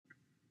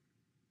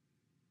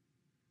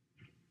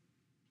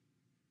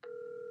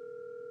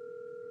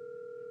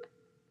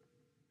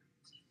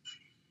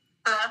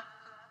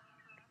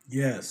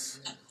Yes.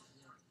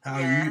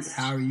 Yes.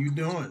 How are you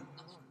doing?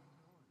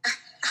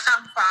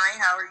 I'm fine.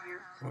 How are you?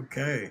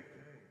 Okay.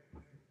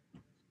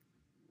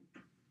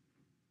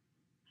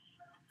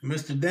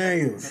 Mr.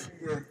 Daniels.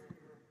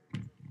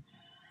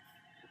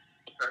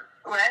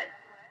 What?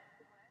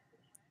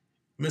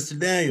 Mr.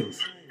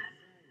 Daniels.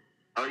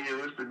 Oh yeah,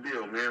 what's the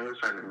deal, man? What's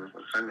happening?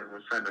 What's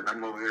happening?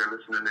 I'm over here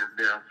listening to this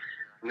damn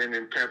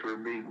lemon pepper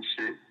beat and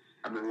shit.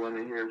 I've been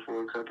wanting to hear it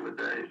for a couple of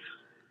days.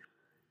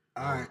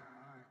 All right.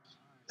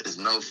 It's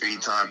No Free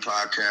Time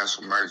Podcast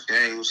with Mark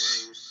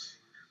Daniels,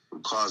 who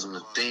calls him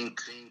to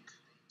think.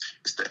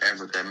 It's the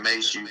effort that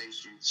makes you,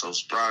 so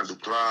strive to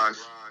thrive.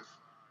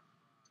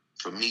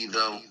 For me,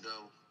 though,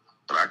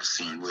 but I can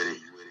see you with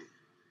it.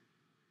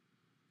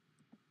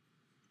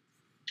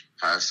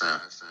 How it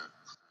sound?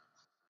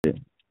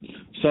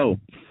 So,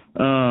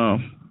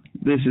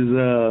 this is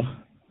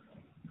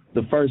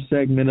the first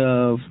segment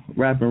of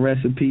Rap and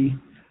Recipe.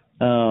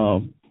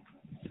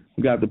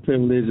 We got the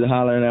privilege of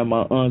hollering at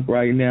my unc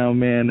right now,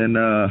 man, and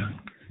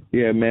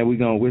yeah, man,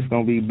 it's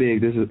gonna be big.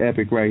 This is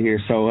epic right here.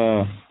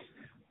 So,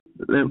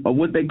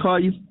 what they call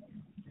you?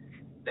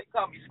 They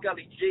call me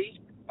Skully G,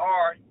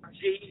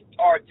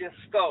 or just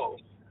Skull.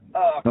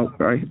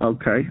 Okay.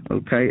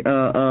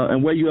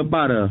 And where you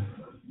about I'm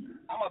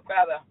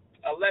about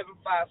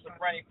 11-5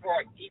 Sobrani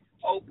Park, East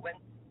Oakland,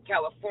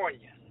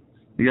 California.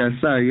 Yes,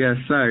 sir.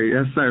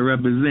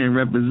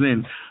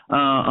 Represent.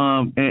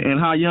 And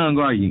how young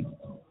are you?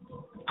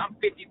 I'm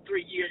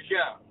 53 years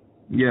young.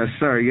 Yes,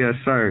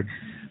 sir.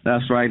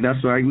 That's right.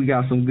 We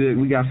got some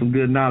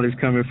good knowledge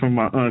coming from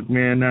my unc,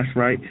 man. That's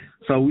right.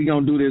 So we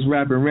gonna do this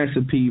rap and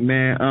recipe,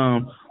 man.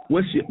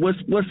 What's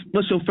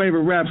your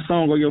favorite rap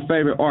song or your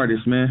favorite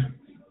artist, man?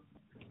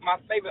 My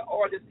favorite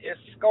artist is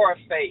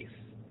Scarface.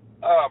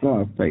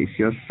 Scarface,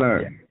 yes,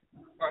 sir. Yeah,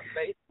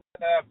 Scarface.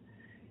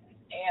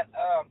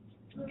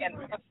 And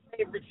my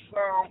favorite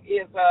song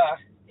is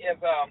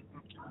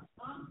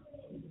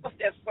what's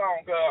that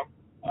song?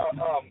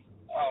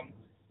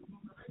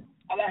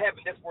 All I have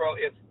in this world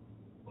is.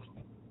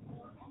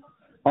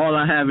 All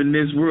I have in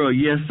this world,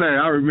 yes, sir.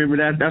 I remember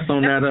that. That's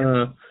on that.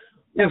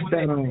 What's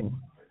that on?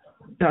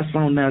 That's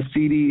on that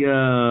CD.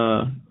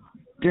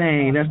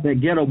 Dang, that's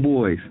that Ghetto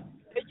Boys.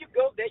 There you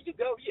go.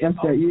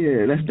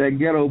 Yeah. That's that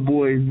Ghetto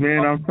Boys,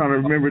 man. I'm trying to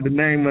remember the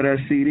name of that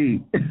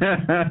CD.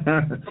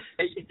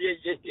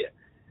 Yeah.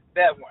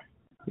 That one.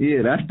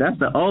 Yeah, that's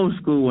the old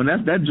school one.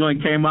 That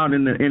joint came out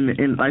in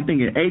I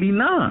think in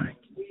 '89.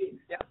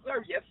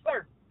 Yes,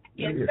 sir.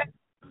 Yeah.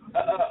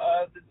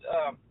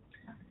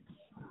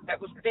 That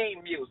was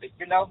theme music,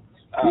 you know.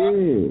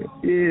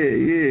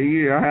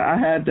 Yeah. I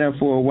had that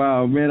for a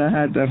while, man.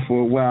 I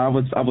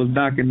was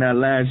knocking that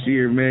last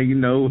year, man. You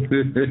know,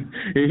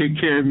 it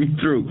carried me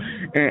through.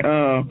 And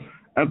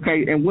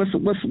okay. And what's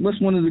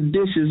one of the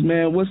dishes,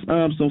 man? What's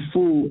some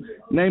food?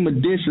 Name a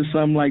dish or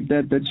something like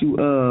that you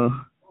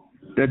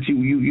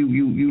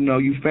know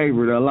you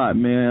favorite a lot,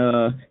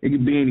 man. It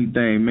could be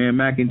anything, man.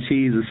 Mac and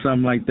cheese or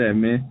something like that,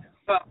 man.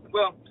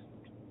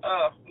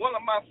 One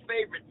of my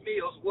favorite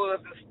meals was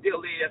and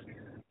still is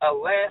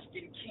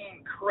Alaskan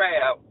king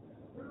crab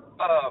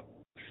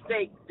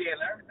steak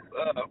dinner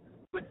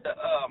with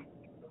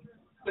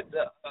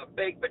the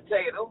baked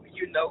potato,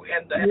 you know,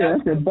 and the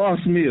that's a boss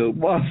meal.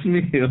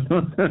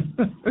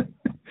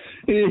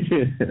 Yeah.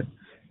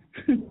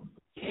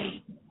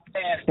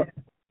 And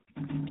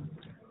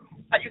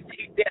I used to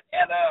eat that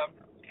at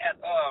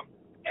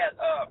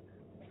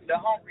the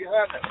Hungry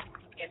Hunter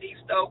in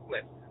East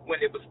Oakland when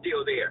it was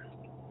still there.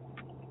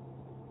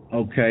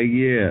 Okay,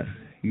 yeah,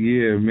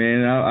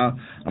 man.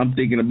 I'm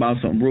thinking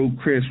about some root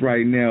Chris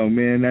right now,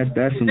 man. That's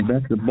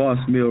the boss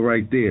meal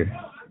right there.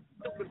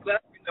 What's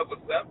up?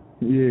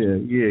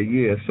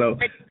 Yeah. So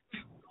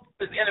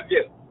this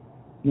interview.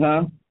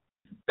 Huh?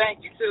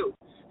 Thank you too.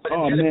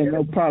 Oh man,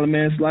 no problem,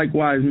 man. It's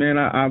likewise, man.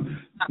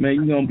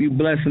 Man, you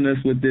blessing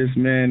us with this,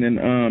 man, and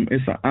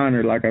it's an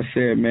honor. Like I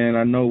said, man,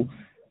 I know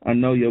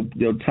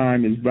your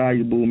time is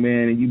valuable,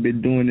 man, and you've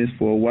been doing this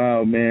for a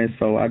while, man.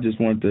 So I just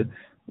want to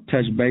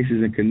touch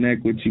bases and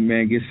connect with you,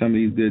 man. Get some of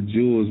these good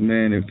jewels,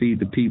 man, and feed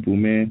the people,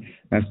 man.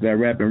 That's what that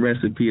rap and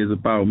recipe is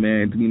about,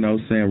 man. You know,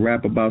 saying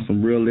rap about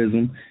some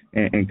realism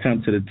and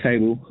come to the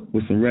table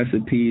with some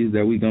recipes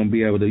that we gonna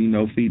be able to, you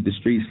know, feed the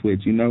streets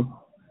with, you know.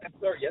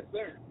 Yes,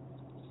 sir.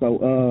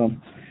 So,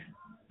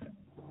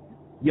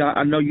 yeah,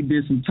 I know you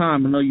did some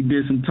time.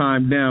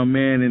 Down,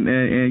 man, and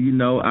you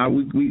know,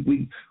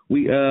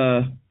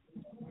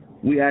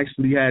 we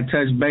actually had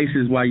touch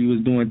bases while you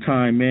was doing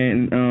time,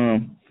 man.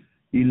 And,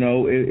 you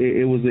know,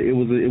 it was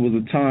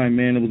a time,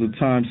 man. It was a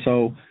time.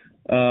 So,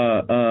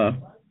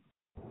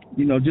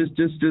 you know, just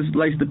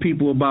lace the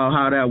people about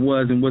how that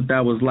was and what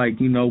that was like.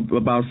 You know,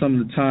 about some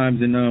of the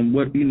times and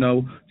what, you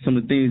know, some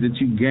of the things that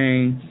you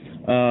gained,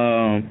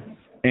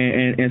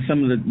 and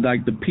some of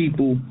the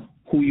people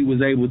who you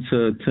was able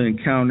to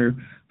encounter,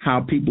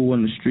 how people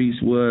on the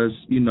streets was,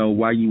 you know,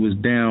 while you was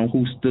down,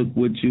 who stuck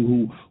with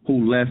you,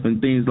 who left, and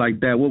things like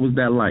that. What was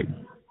that like?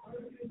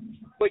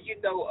 Well, you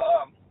know,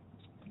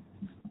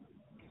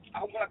 I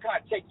want to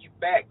kind of take you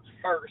back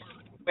first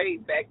way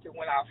back to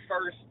when I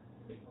first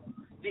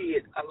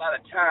did a lot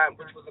of time,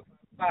 which was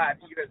about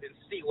 5 years in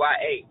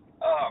CYA.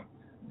 Um,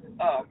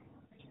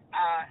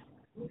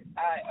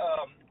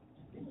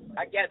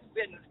 I got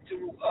sentenced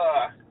to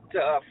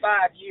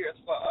 5 years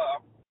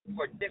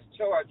for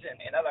discharging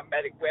an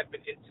automatic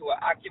weapon into an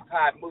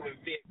occupied moving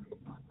vehicle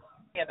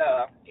in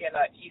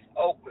East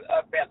Oakland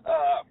up at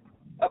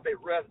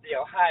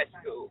Rosedale High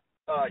School.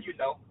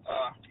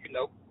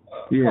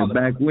 Yeah,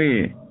 back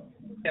when.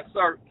 Yes,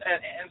 sir.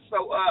 And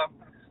so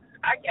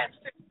I got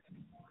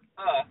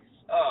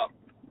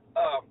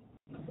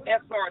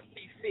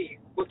SRCC,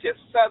 which is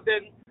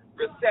Southern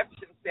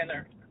Reception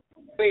Center,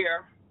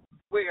 where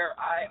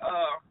I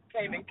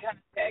came in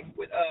contact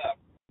with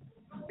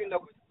with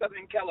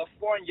Southern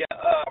California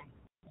I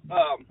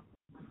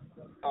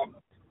don't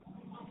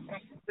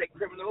say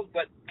criminals,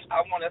 but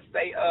I want to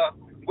say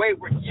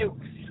wayward youth.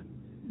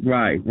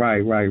 Right.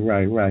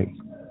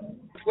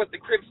 With the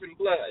Crips and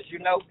Bloods,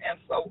 and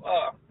so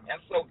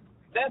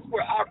that's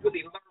where I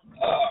really learned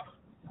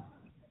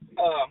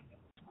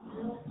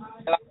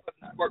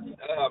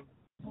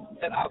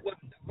that I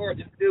wasn't the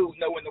hardest dude in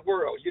the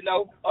world,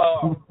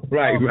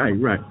 Right.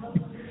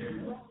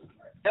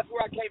 That's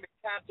where I came in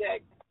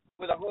contact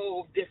with a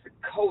whole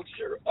different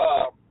culture,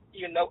 and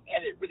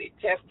it really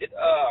tested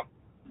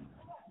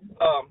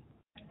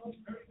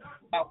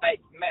my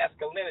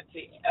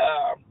masculinity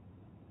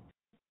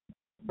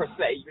per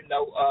se,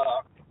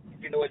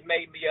 it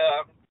made me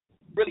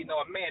really know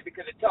a man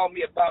because it taught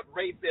me about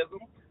racism,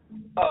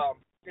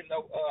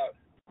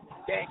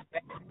 gang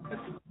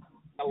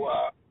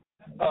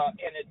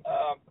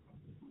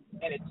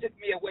and it took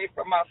me away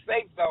from my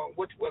safe zone,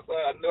 which was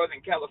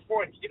Northern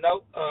California,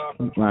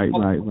 Right.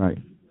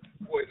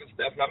 Boys and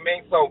stuff.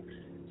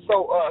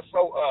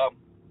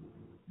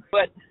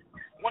 But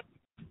one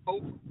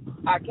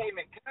I came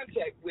in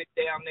contact with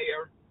down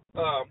there,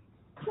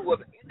 who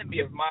was an enemy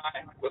of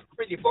mine, was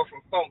Pretty Boy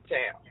from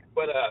Funktown.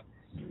 But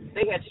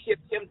they had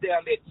shipped him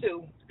down there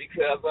too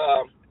because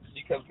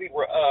we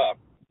were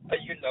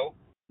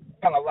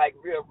kind of like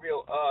real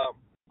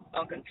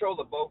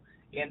uncontrollable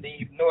in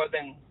the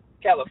Northern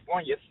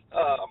California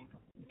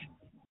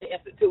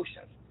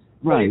institutions.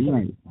 Right.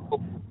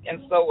 And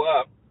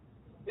so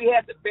we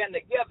had to band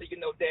together,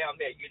 down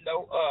there,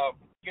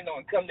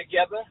 and come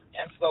together.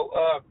 And so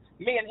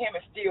me and him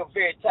are still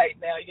very tight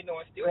now, and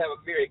still have a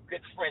very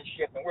good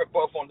friendship. And we're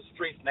both on the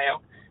streets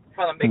now,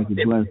 trying to make a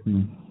difference.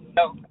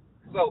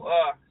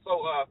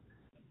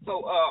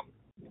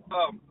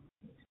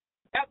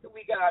 After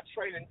we got our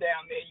training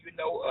down there,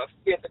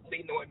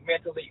 physically, and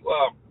mentally,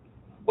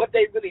 what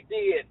they really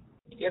did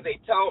is they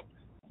taught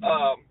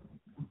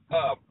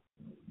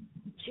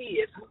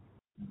kids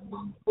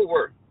who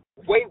were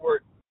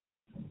wayward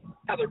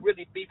how to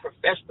really be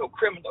professional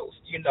criminals,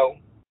 in a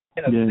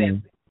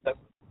sense.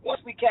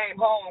 Once we came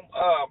home,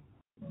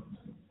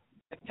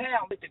 the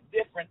town looked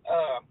different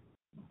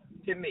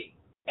to me,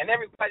 and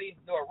everybody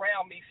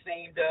around me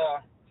seemed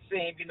a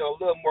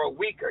little more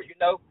weaker.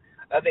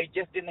 They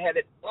just didn't have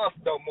that oomph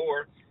no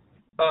more,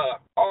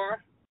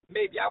 or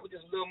maybe I was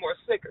just a little more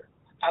sicker.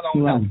 I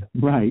don't know.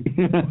 Right.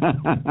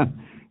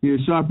 You're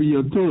sharpen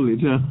your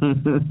toolage, huh?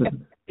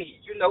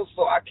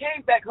 So I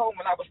came back home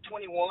when I was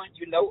 21.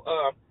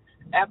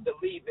 After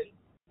leaving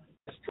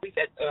the streets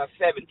at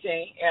 17,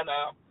 and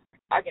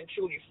I can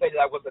truly say that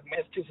I was a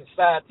menace to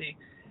society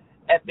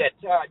at that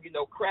time.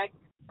 Crack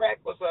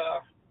was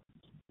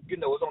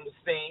was on the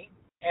scene,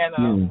 and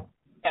the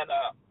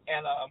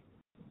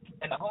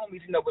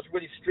homies was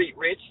really street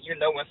rich,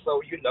 and so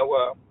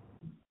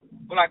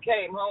when I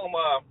came home,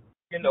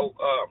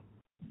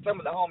 some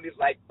of the homies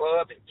like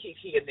Bub and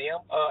Kiki and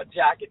them,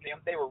 Jock and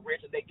them, they were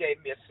rich and they gave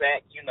me a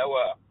sack,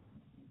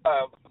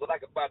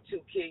 like about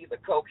 2 keys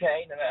of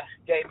cocaine, and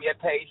gave me a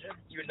pager,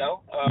 You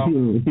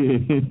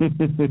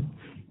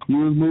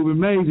was moving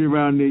major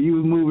around there.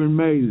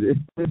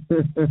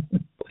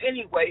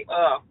 Anyway,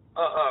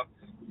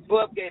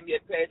 Bub gave me a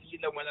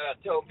pager, when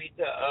told me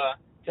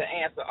to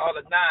answer all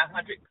the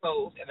 900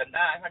 codes, and the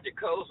 900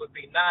 codes would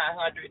be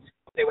 900.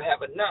 They would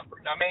have a number,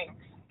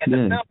 and the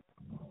number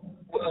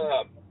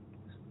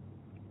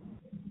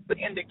would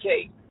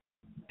indicate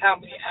how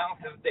many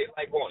ounces they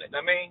wanted.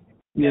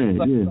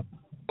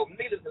 So,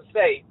 needless to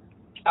say,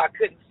 I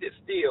couldn't sit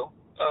still.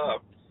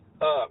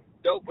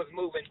 Dope was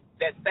moving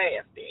that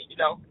fast then,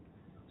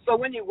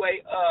 So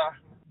anyway, I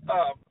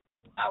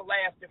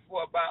lasted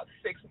for about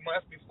 6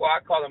 months before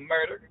I called a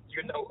murder.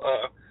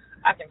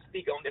 I can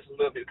speak on this a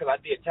little bit because I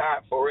did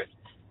time for it.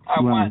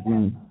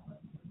 One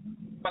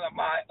of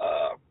my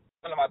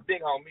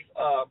big homies,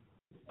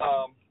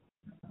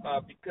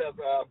 because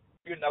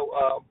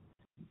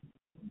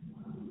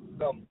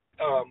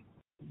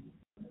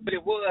but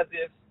it was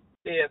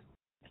is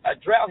a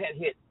drought had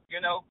hit,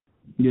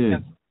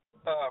 And,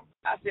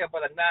 I say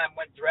about a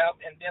 9-month drought,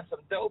 and then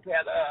some dope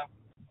had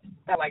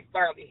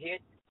finally hit,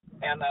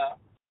 and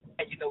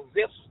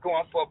Zips was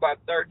going for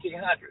about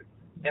 1,300,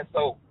 and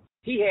so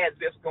he had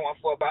Zips going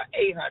for about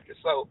 800.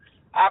 So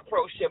I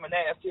approached him and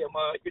asked him,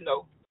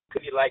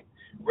 could he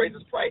raise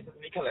his prices,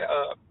 and he kind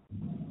of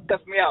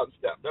cuss me out and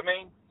stuff. I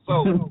mean,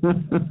 so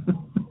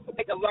to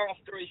make a long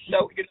story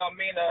short, you know what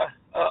I mean?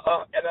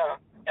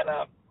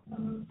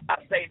 I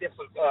say this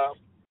was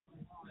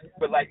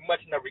with like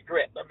much no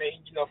regret. I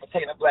mean, you know, for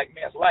taking a black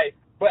man's life,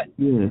 but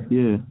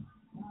yeah.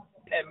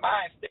 In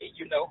my state,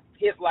 you know,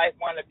 his life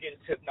wound up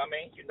getting took. I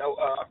mean, you know,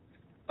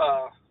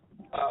 I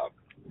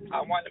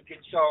wound up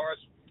getting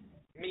charged.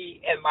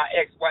 Me and my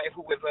ex-wife,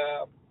 who was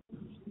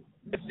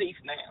deceased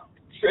now,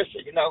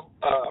 Trisha, you know,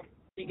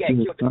 he got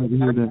killed.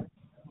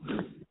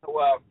 So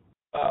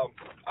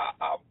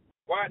I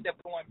wound up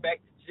going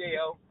back to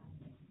jail,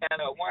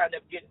 and wound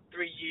up getting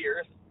 3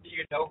 years.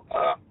 You know,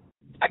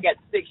 I got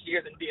 6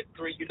 years and did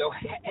 3. You know,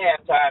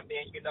 half time.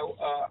 Then, you know,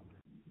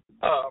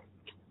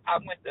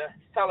 I went to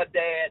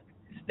Soledad,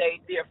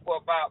 stayed there for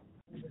about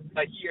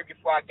a year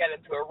before I got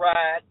into a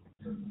ride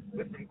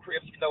with some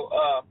Crips. You know,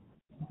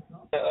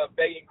 the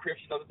Bayan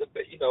Crips. You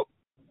know,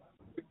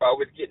 we were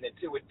always getting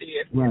into it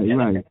there.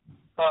 Right.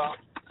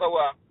 So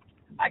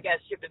I got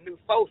shipped to New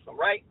Folsom,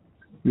 right?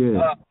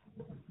 Yeah.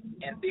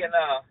 And then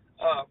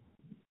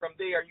from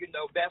there, you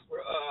know, that's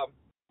where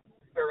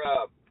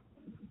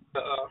the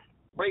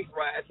race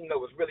rides, you know,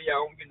 was really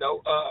on. You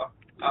know,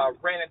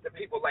 ran into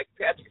people like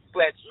Patrick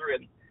Fletcher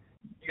and,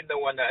 you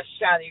know, and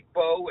Shiny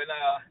Bo and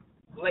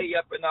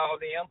Layup and all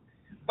them.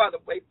 By the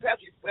way,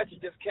 Patrick Fletcher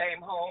just came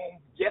home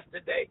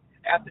yesterday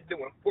after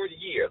doing 40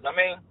 years. I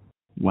mean,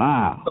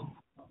 wow. So,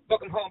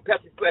 welcome home,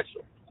 Patrick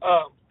Fletcher.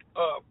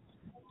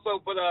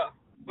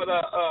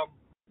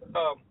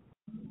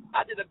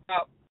 I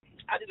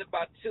did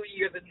about 2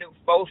 years in New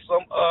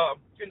Folsom.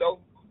 You know,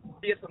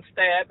 did some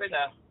stabbing.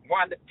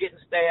 Wound up getting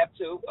stabbed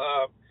too.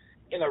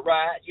 In a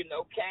ride. You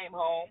know, came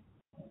home.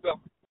 So,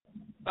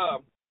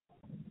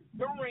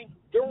 during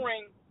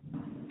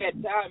that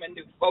time in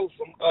New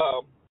Folsom,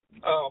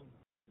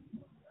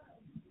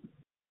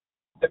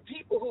 the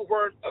people who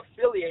weren't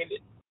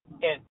affiliated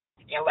and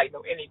like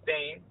know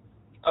anything,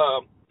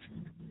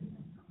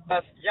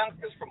 us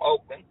youngsters from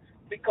Oakland,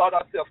 we called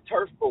ourselves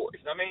turf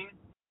boys. I mean,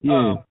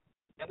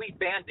 and we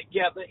band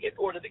together in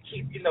order to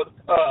keep,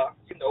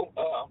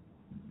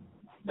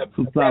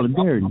 the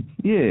solidarity.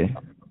 Yeah.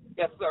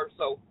 Yes, sir.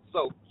 So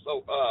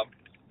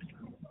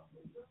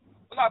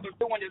when I was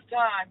doing this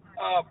time,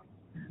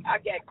 I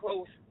got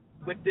close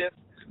with this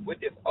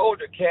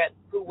older cat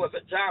who was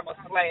a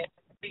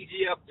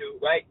JAMA/CGF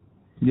dude, right?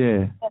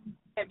 Yeah.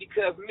 And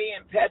because me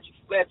and Patrick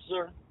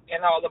Fletcher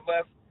and all of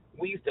us,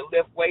 we used to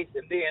lift weights,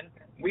 and then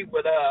we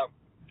would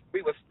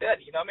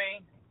study, you know what I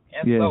mean?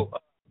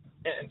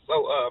 And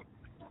so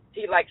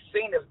he like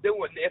seen us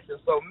doing this,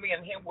 and so me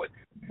and him would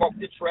walk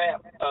the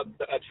track,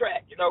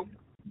 you know.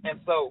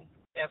 And so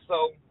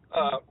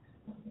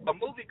a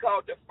movie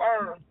called The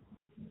Firm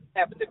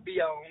happened to be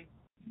on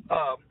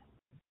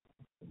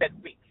that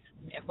week,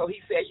 and so he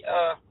said,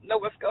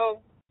 Noah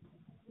Skull,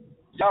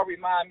 y'all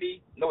remind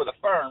me, Noah The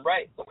Firm,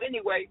 right? So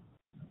anyway,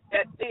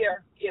 that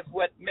there is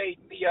what made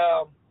me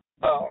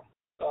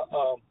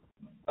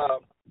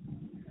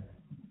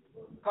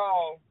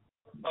call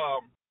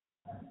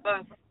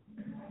us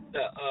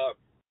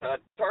the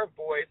Turf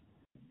Boys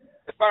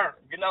The Firm,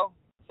 you know.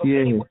 So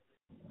anyway,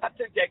 I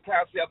took that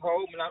concept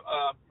home, and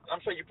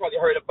I'm sure you probably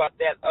heard about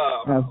that.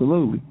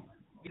 Absolutely.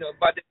 You know,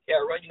 about this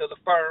era, you know, The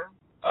Firm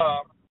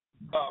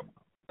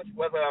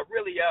was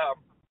really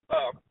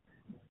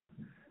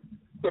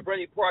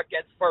Brady Park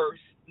at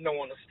first, you know,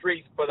 on the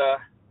streets, but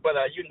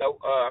you know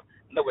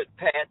with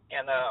Pat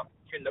and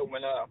you know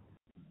when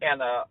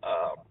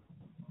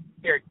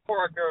Eric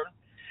Parker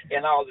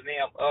and all of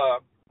them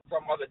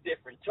from other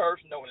different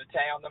churches, you know, in the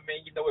town. I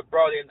mean, you know, it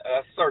brought in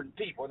certain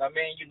people. I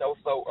mean, you know,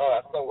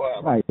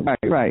 right.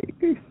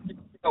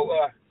 So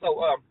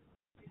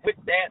with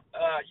that,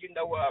 you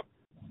know,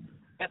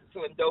 that's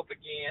selling dope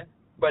again.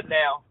 But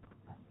now,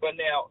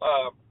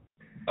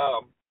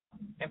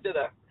 instead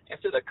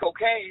of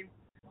cocaine,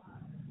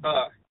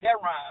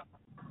 heroin,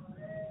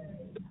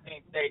 the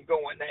same thing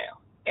going now,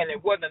 and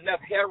it wasn't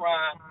enough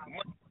heroin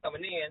money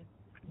coming in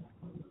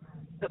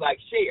to like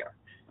share.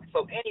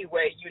 So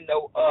anyway, you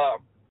know,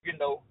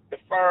 the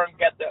firm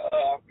got the,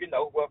 you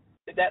know, well,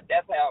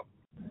 that's how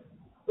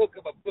Book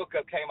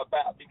Up came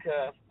about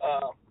because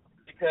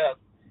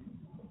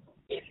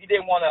if you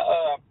didn't want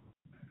to,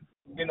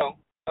 you know,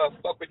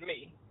 fuck with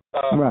me,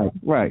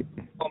 right,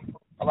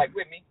 like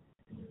with me,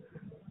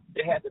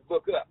 they had to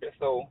book up, and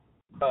so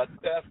thus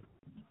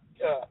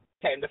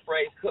came the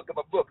phrase "hook up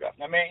a book up."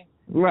 I mean,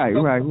 right.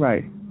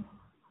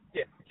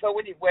 Yeah. So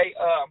anyway,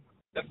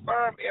 the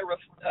firm era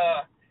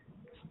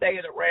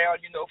stayed around,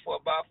 you know, for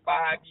about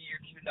 5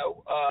 years. You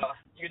know,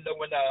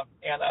 when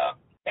and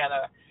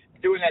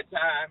during that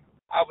time,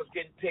 I was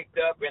getting picked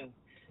up and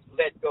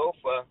let go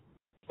for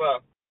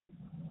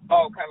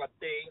all kind of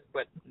things,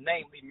 but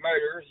namely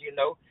murders, you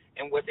know,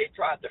 and what they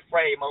tried to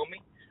frame on me,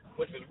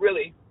 which was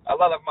really a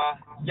lot of my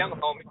young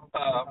homies.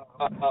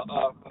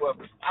 Well,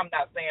 I'm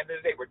not saying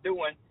that they were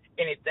doing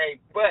anything,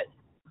 but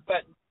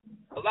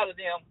a lot of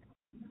them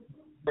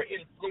were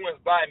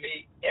influenced by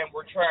me and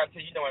were trying to,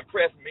 you know,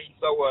 impress me.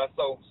 So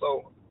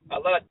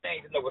a lot of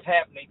things, you know, was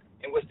happening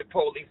in which the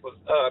police was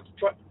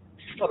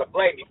try to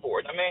blame me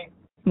for it. I mean,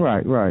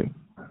 Right.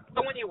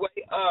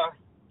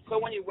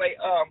 so anyway,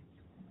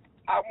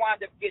 I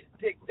wound up getting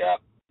picked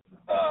up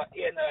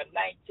in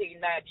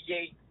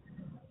 1998.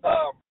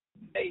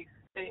 They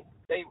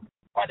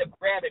wound up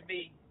grabbing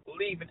me,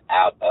 leaving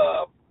out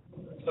of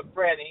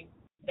Soprani,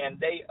 and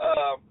they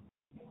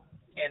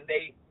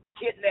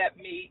kidnapped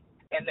me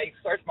and they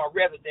searched my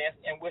residence,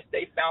 in which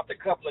they found a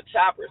couple of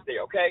choppers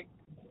there. Okay.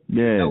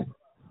 Yeah.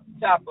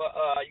 Chopper,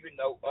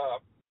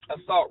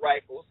 assault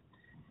rifles,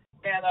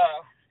 and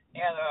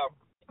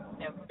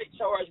they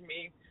charged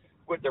me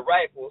with the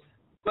rifles,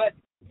 but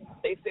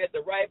they said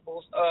the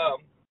rifles,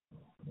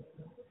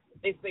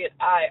 they said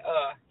I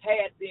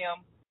had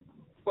them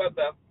for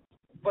the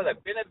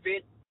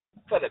benefit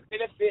and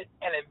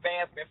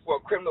advancement for a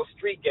criminal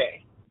street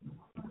gang.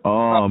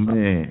 Oh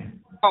man.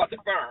 Called the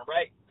firm,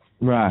 right?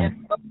 Right.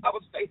 And I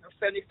was facing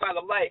 75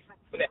 to life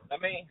for that. I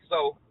mean,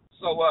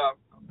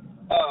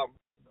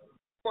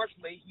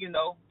 fortunately,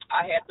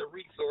 I had the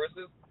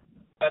resources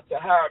to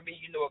hire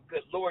me, a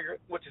good lawyer,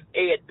 which is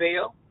Ed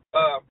Bell,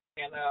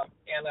 and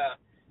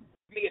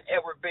me and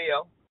Edward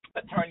Bell,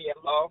 attorney at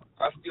law,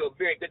 are still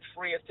very good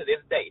friends to this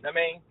day. I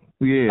mean,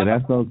 yeah,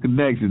 that's those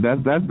connections.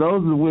 That's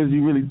those are the ones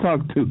you really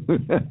talk to.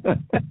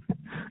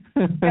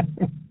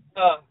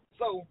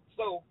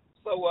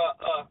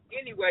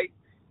 Anyway,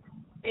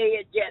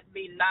 Ed got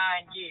me 9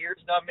 years.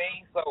 You know what I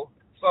mean?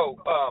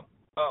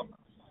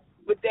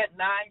 With that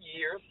 9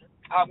 years,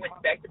 I went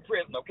back to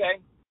prison. Okay.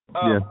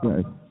 Yes,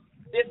 sir.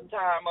 This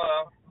time,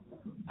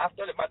 I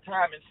started my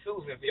time in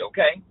Susanville.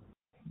 Okay.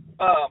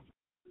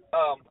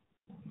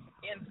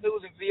 In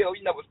Susanville,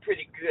 it was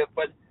pretty good,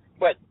 but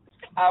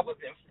I was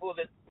in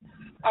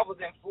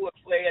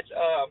full-fledged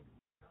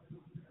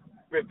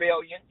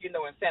rebellion,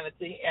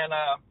 insanity, and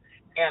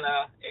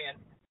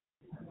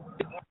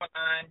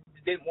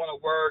didn't want to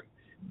work,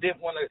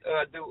 didn't want to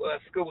do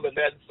school or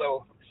nothing.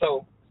 So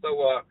they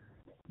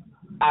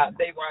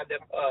wound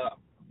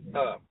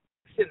up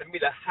sending me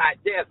to High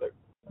Desert,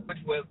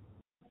 which was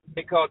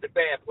they called the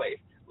bad place.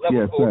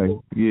 Yes, sir.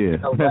 Yeah,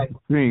 that's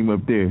extreme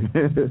up there.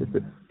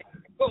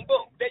 Boom,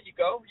 boom. There you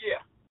go.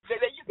 Yeah.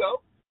 There you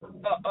go.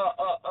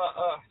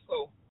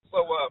 So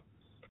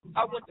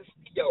I went to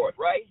Sea Yard,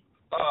 right?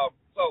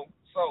 So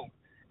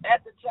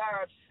at the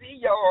time, Sea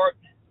Yard,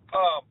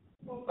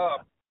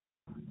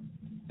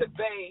 the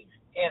Bay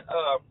and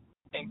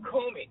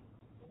Kumi,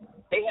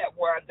 they had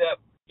wound up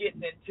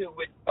getting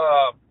into it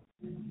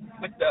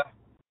with the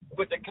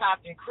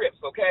Compton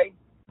Crips, okay?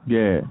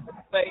 Yeah.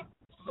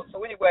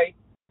 So anyway,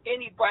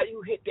 anybody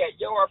who hit that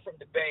yard from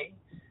the Bay,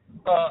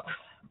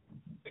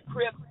 the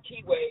Crips,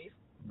 Keyways,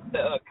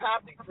 the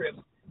Compton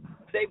Crips,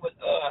 they would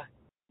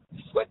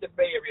sweat the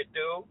Bay Area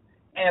dude,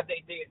 as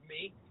they did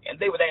me, and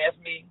they would ask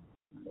me,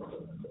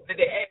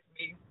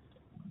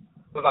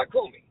 was I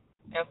Kumi?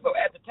 And so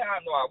at the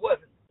time, no, I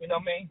wasn't. You know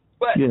what I mean?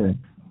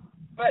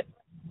 But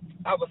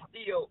I was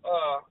still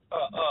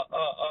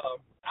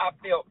I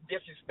felt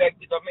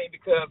disrespected. I mean,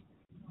 because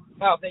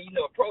how they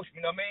approached me.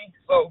 You know what I mean?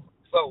 So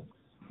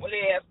when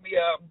they asked me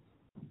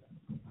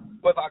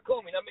was I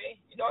Kumi? You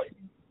know what I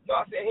mean?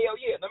 I said hell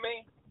yeah. You know what I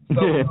mean?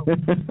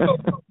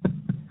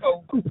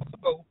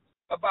 So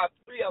about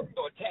 3 of them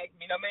attacked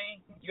me.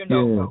 You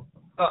know what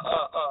I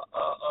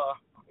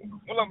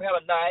mean? One of them had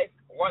a knife.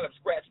 One of them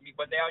scratched me.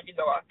 But now I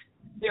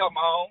held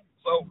my own.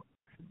 So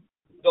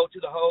go to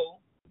the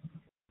hole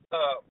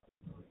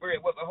where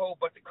it was a whole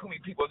bunch of Kumi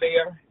people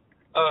there.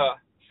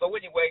 So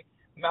anyway,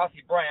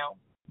 Mousy Brown,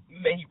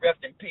 may he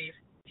rest in peace.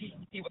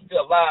 He was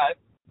still alive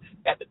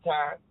at the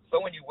time.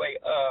 So anyway,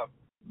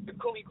 the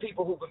Kumi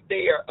people who was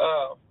there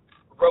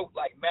wrote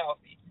like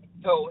Mousy,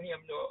 told him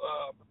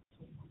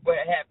what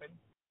had happened,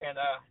 and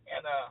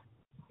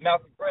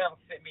Mousy Brown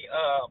sent me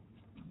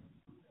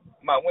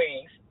my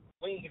Wingz.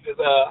 Wingz is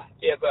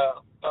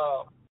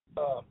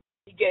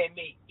he gave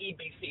me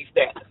EBC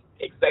status,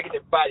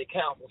 Executive Body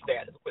Council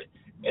status, but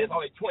there's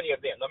only 20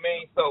 of them. I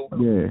mean, so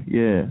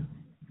yeah.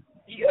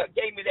 He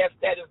gave me that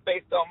status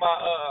based on my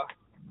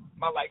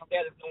like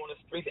status on the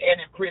streets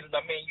and in prison. I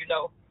mean,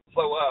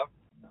 so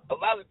a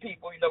lot of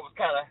people, was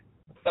kind of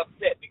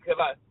upset because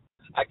I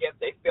guess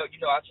they felt,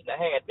 I shouldn't have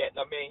had that.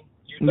 I mean,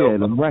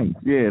 them ranks.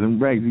 Yeah, them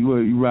ranks.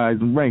 You rise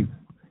them ranks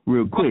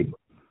real quick.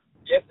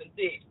 Yes,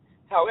 indeed.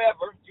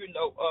 However,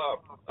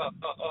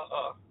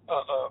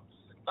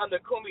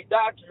 under Kumi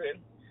doctrine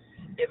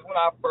is when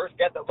I first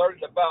got to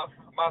learning about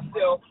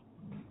myself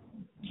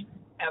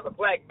as a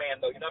black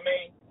man, though. You know what I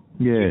mean?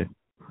 Yeah.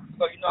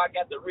 So I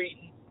got to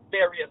reading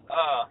various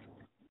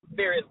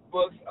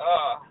books.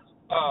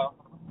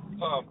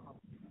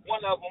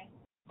 One of them,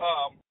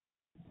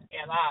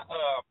 and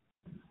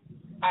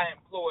I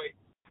employed.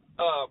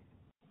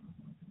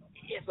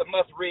 It's a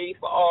must read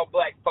for all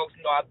black folks.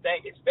 I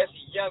think, especially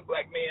young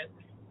black men,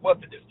 was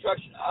the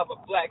destruction of a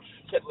black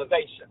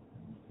civilization.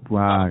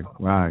 Right.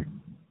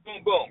 Boom,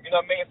 boom. You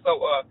know what I mean?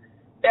 So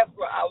that's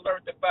where I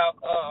learned about,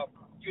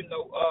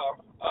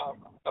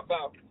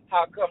 about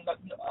how come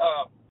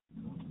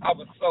I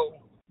was so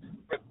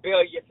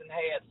rebellious and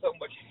had so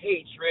much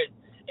hatred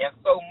and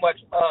so much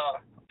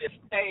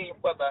disdain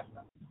for the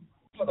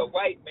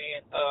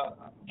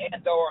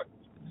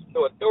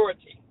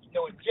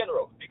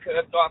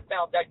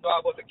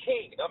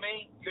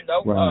mean? You know,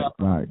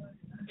 Right.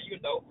 You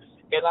know,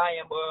 and I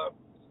am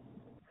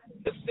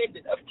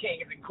descendant of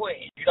kings and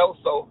queens, you know,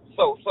 so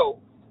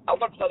I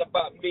want to talk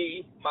about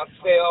me,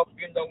 myself,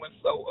 you know, and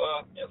so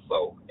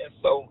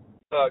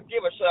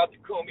give a shout out to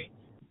Kumi,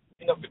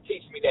 you know, for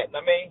teaching me that, you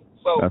know what I mean?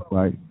 So That's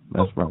right.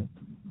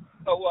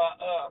 So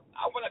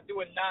I want to do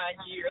it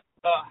 9 years,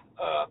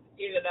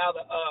 in and out,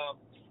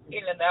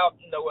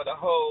 you know, of the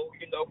whole,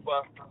 you know,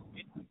 for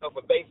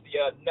basically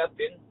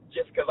nothing,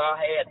 just because I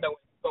had no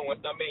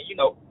influence. I mean, you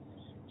know,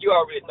 you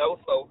already know.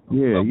 So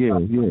Yeah.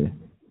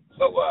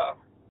 So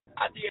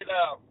I did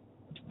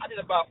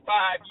about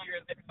 5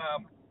 years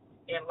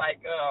in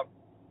like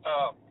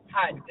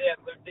high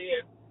desert.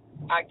 Then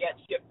I got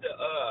shipped to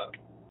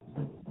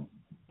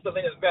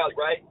Salinas Valley,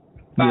 right?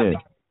 Yeah.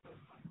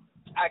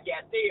 I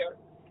got there,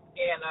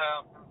 and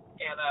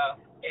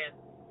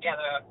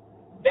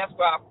that's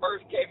where I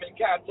first came in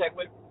contact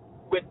with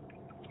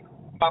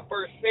my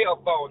first cell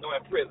phone,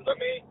 in prison. I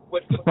mean,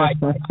 which was like,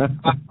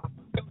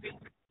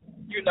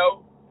 you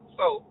know,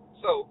 so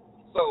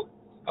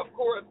of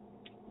course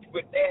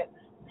with that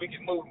we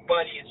can move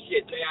money and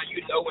shit now.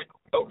 You know, with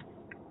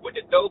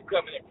the dope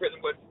coming in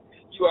prison, but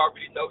you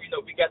already know, you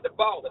know, we got the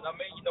ball, and I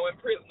mean, you know, in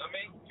prison. I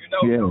mean, you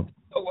know, Yeah. you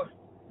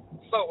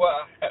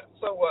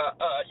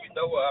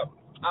know,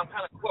 I'm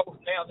kind of close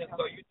now, and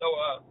so you know,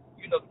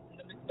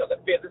 the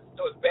business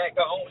is back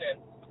on,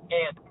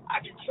 and I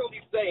can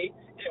truly say,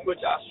 in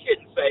which I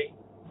shouldn't say,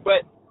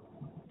 but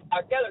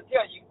I gotta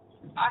tell you,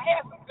 I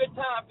had some good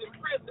times in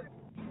prison.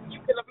 You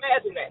can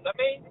imagine that. I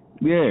mean,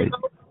 Yeah. You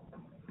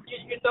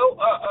know,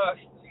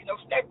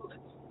 stack a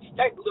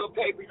little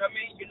paper. You know what I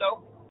mean? You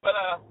know, but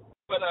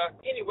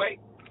anyway,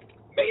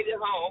 made it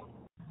home.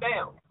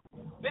 Now,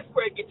 this is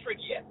where it gets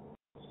tricky at.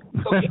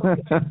 So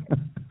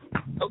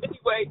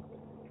anyway,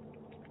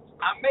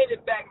 I made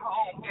it back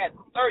home at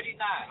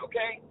 39.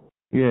 Okay.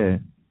 Yeah.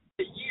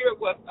 The year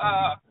was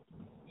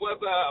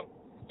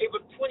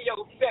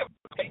 2007.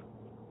 Okay.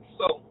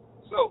 So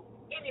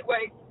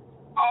anyway,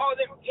 all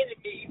them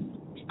enemies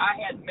I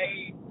had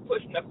made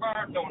pushing the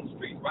firm on the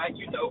streets, right?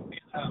 You know,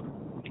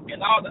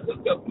 and all the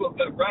hookup,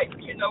 right?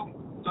 You know,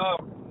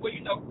 well,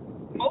 you know,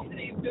 most of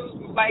these dudes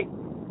were like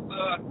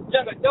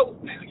young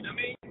adults now. You know what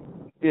I mean?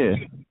 Yeah.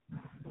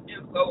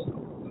 And so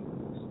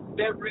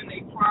they're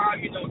really proud,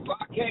 you know. So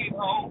I came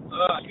home,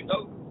 you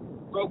know,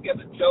 broke as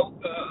a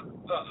joke.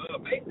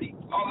 Basically,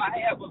 all I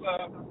had was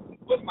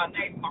my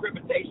name, my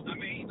reputation. I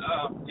mean,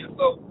 and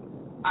so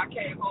I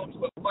came home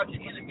to a bunch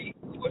of enemies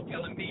who were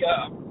telling me,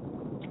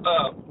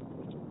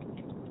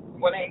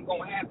 what ain't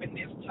gonna happen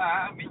this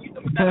time, and you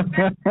know.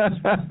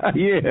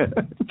 Yeah,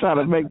 trying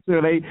to make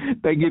sure they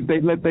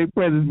let their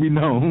presence be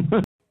known.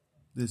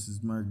 This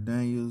is Mark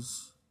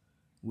Daniels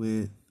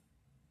with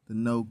the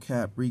No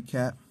Cap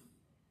Recap.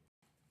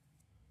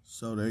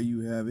 So there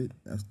you have it.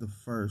 That's the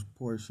first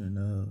portion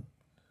of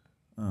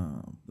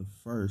the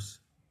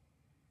first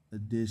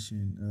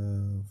edition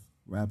of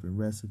Rapping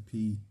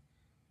Recipe.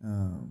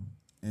 And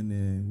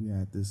then we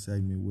had this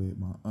segment with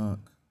my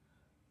uncle,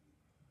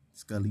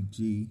 Skully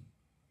G.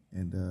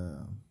 And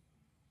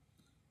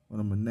what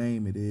I'm going to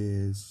name it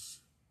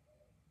is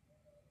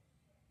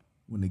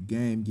When the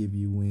Game Give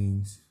You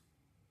Wings,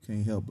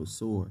 Can't Help But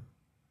Soar.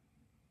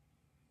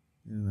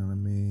 You know what I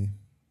mean?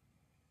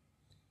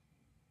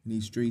 In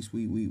these streets,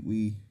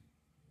 we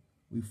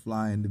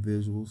fly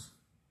individuals.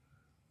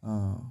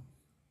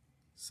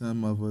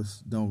 Some of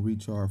us don't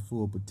reach our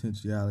full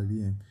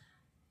potentiality and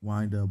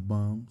wind up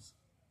bums.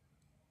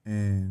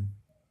 And,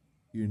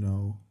 you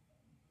know,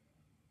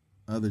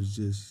 others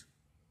just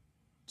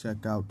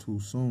check out too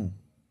soon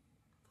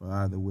for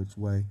either which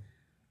way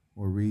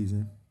or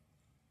reason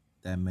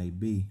that may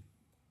be.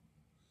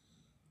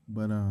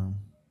 But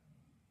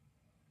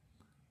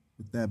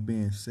with that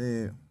being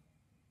said,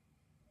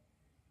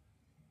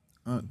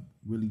 Unc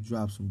really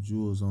dropped some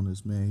jewels on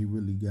this, man. He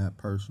really got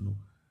personal.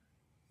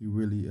 He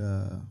really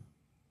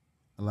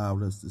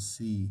allowed us to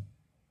see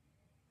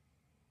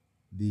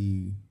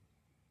the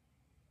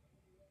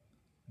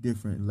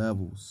different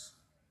levels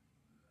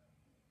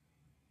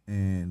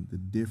and the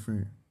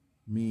different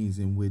means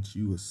in which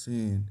you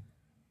ascend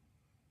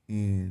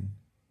in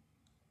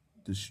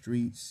the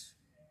streets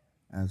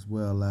as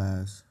well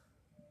as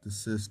the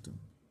system,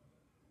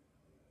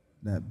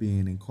 that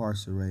being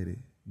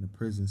incarcerated in the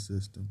prison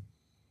system.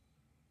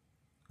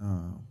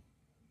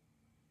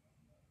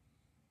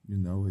 You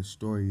know, his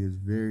story is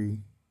very,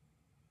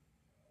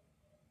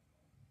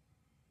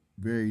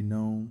 very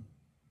known,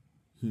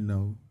 you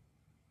know,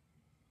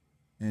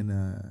 and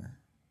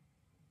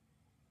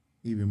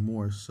even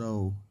more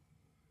so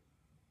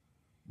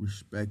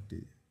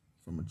respected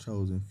from a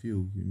chosen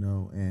few, you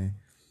know, and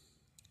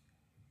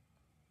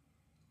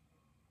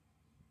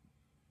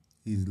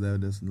he has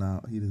allowed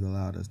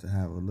us to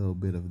have a little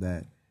bit of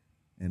that,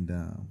 and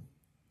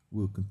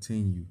we'll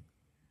continue,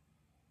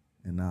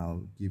 and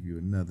I'll give you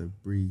another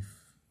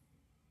brief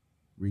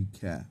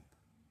recap.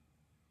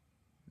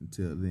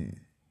 Until then,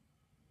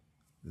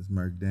 this is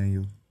Merk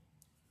Daniel,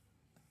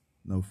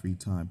 No Free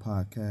Time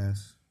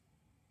Podcast,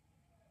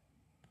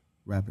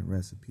 Rapping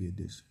Recipe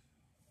Edition.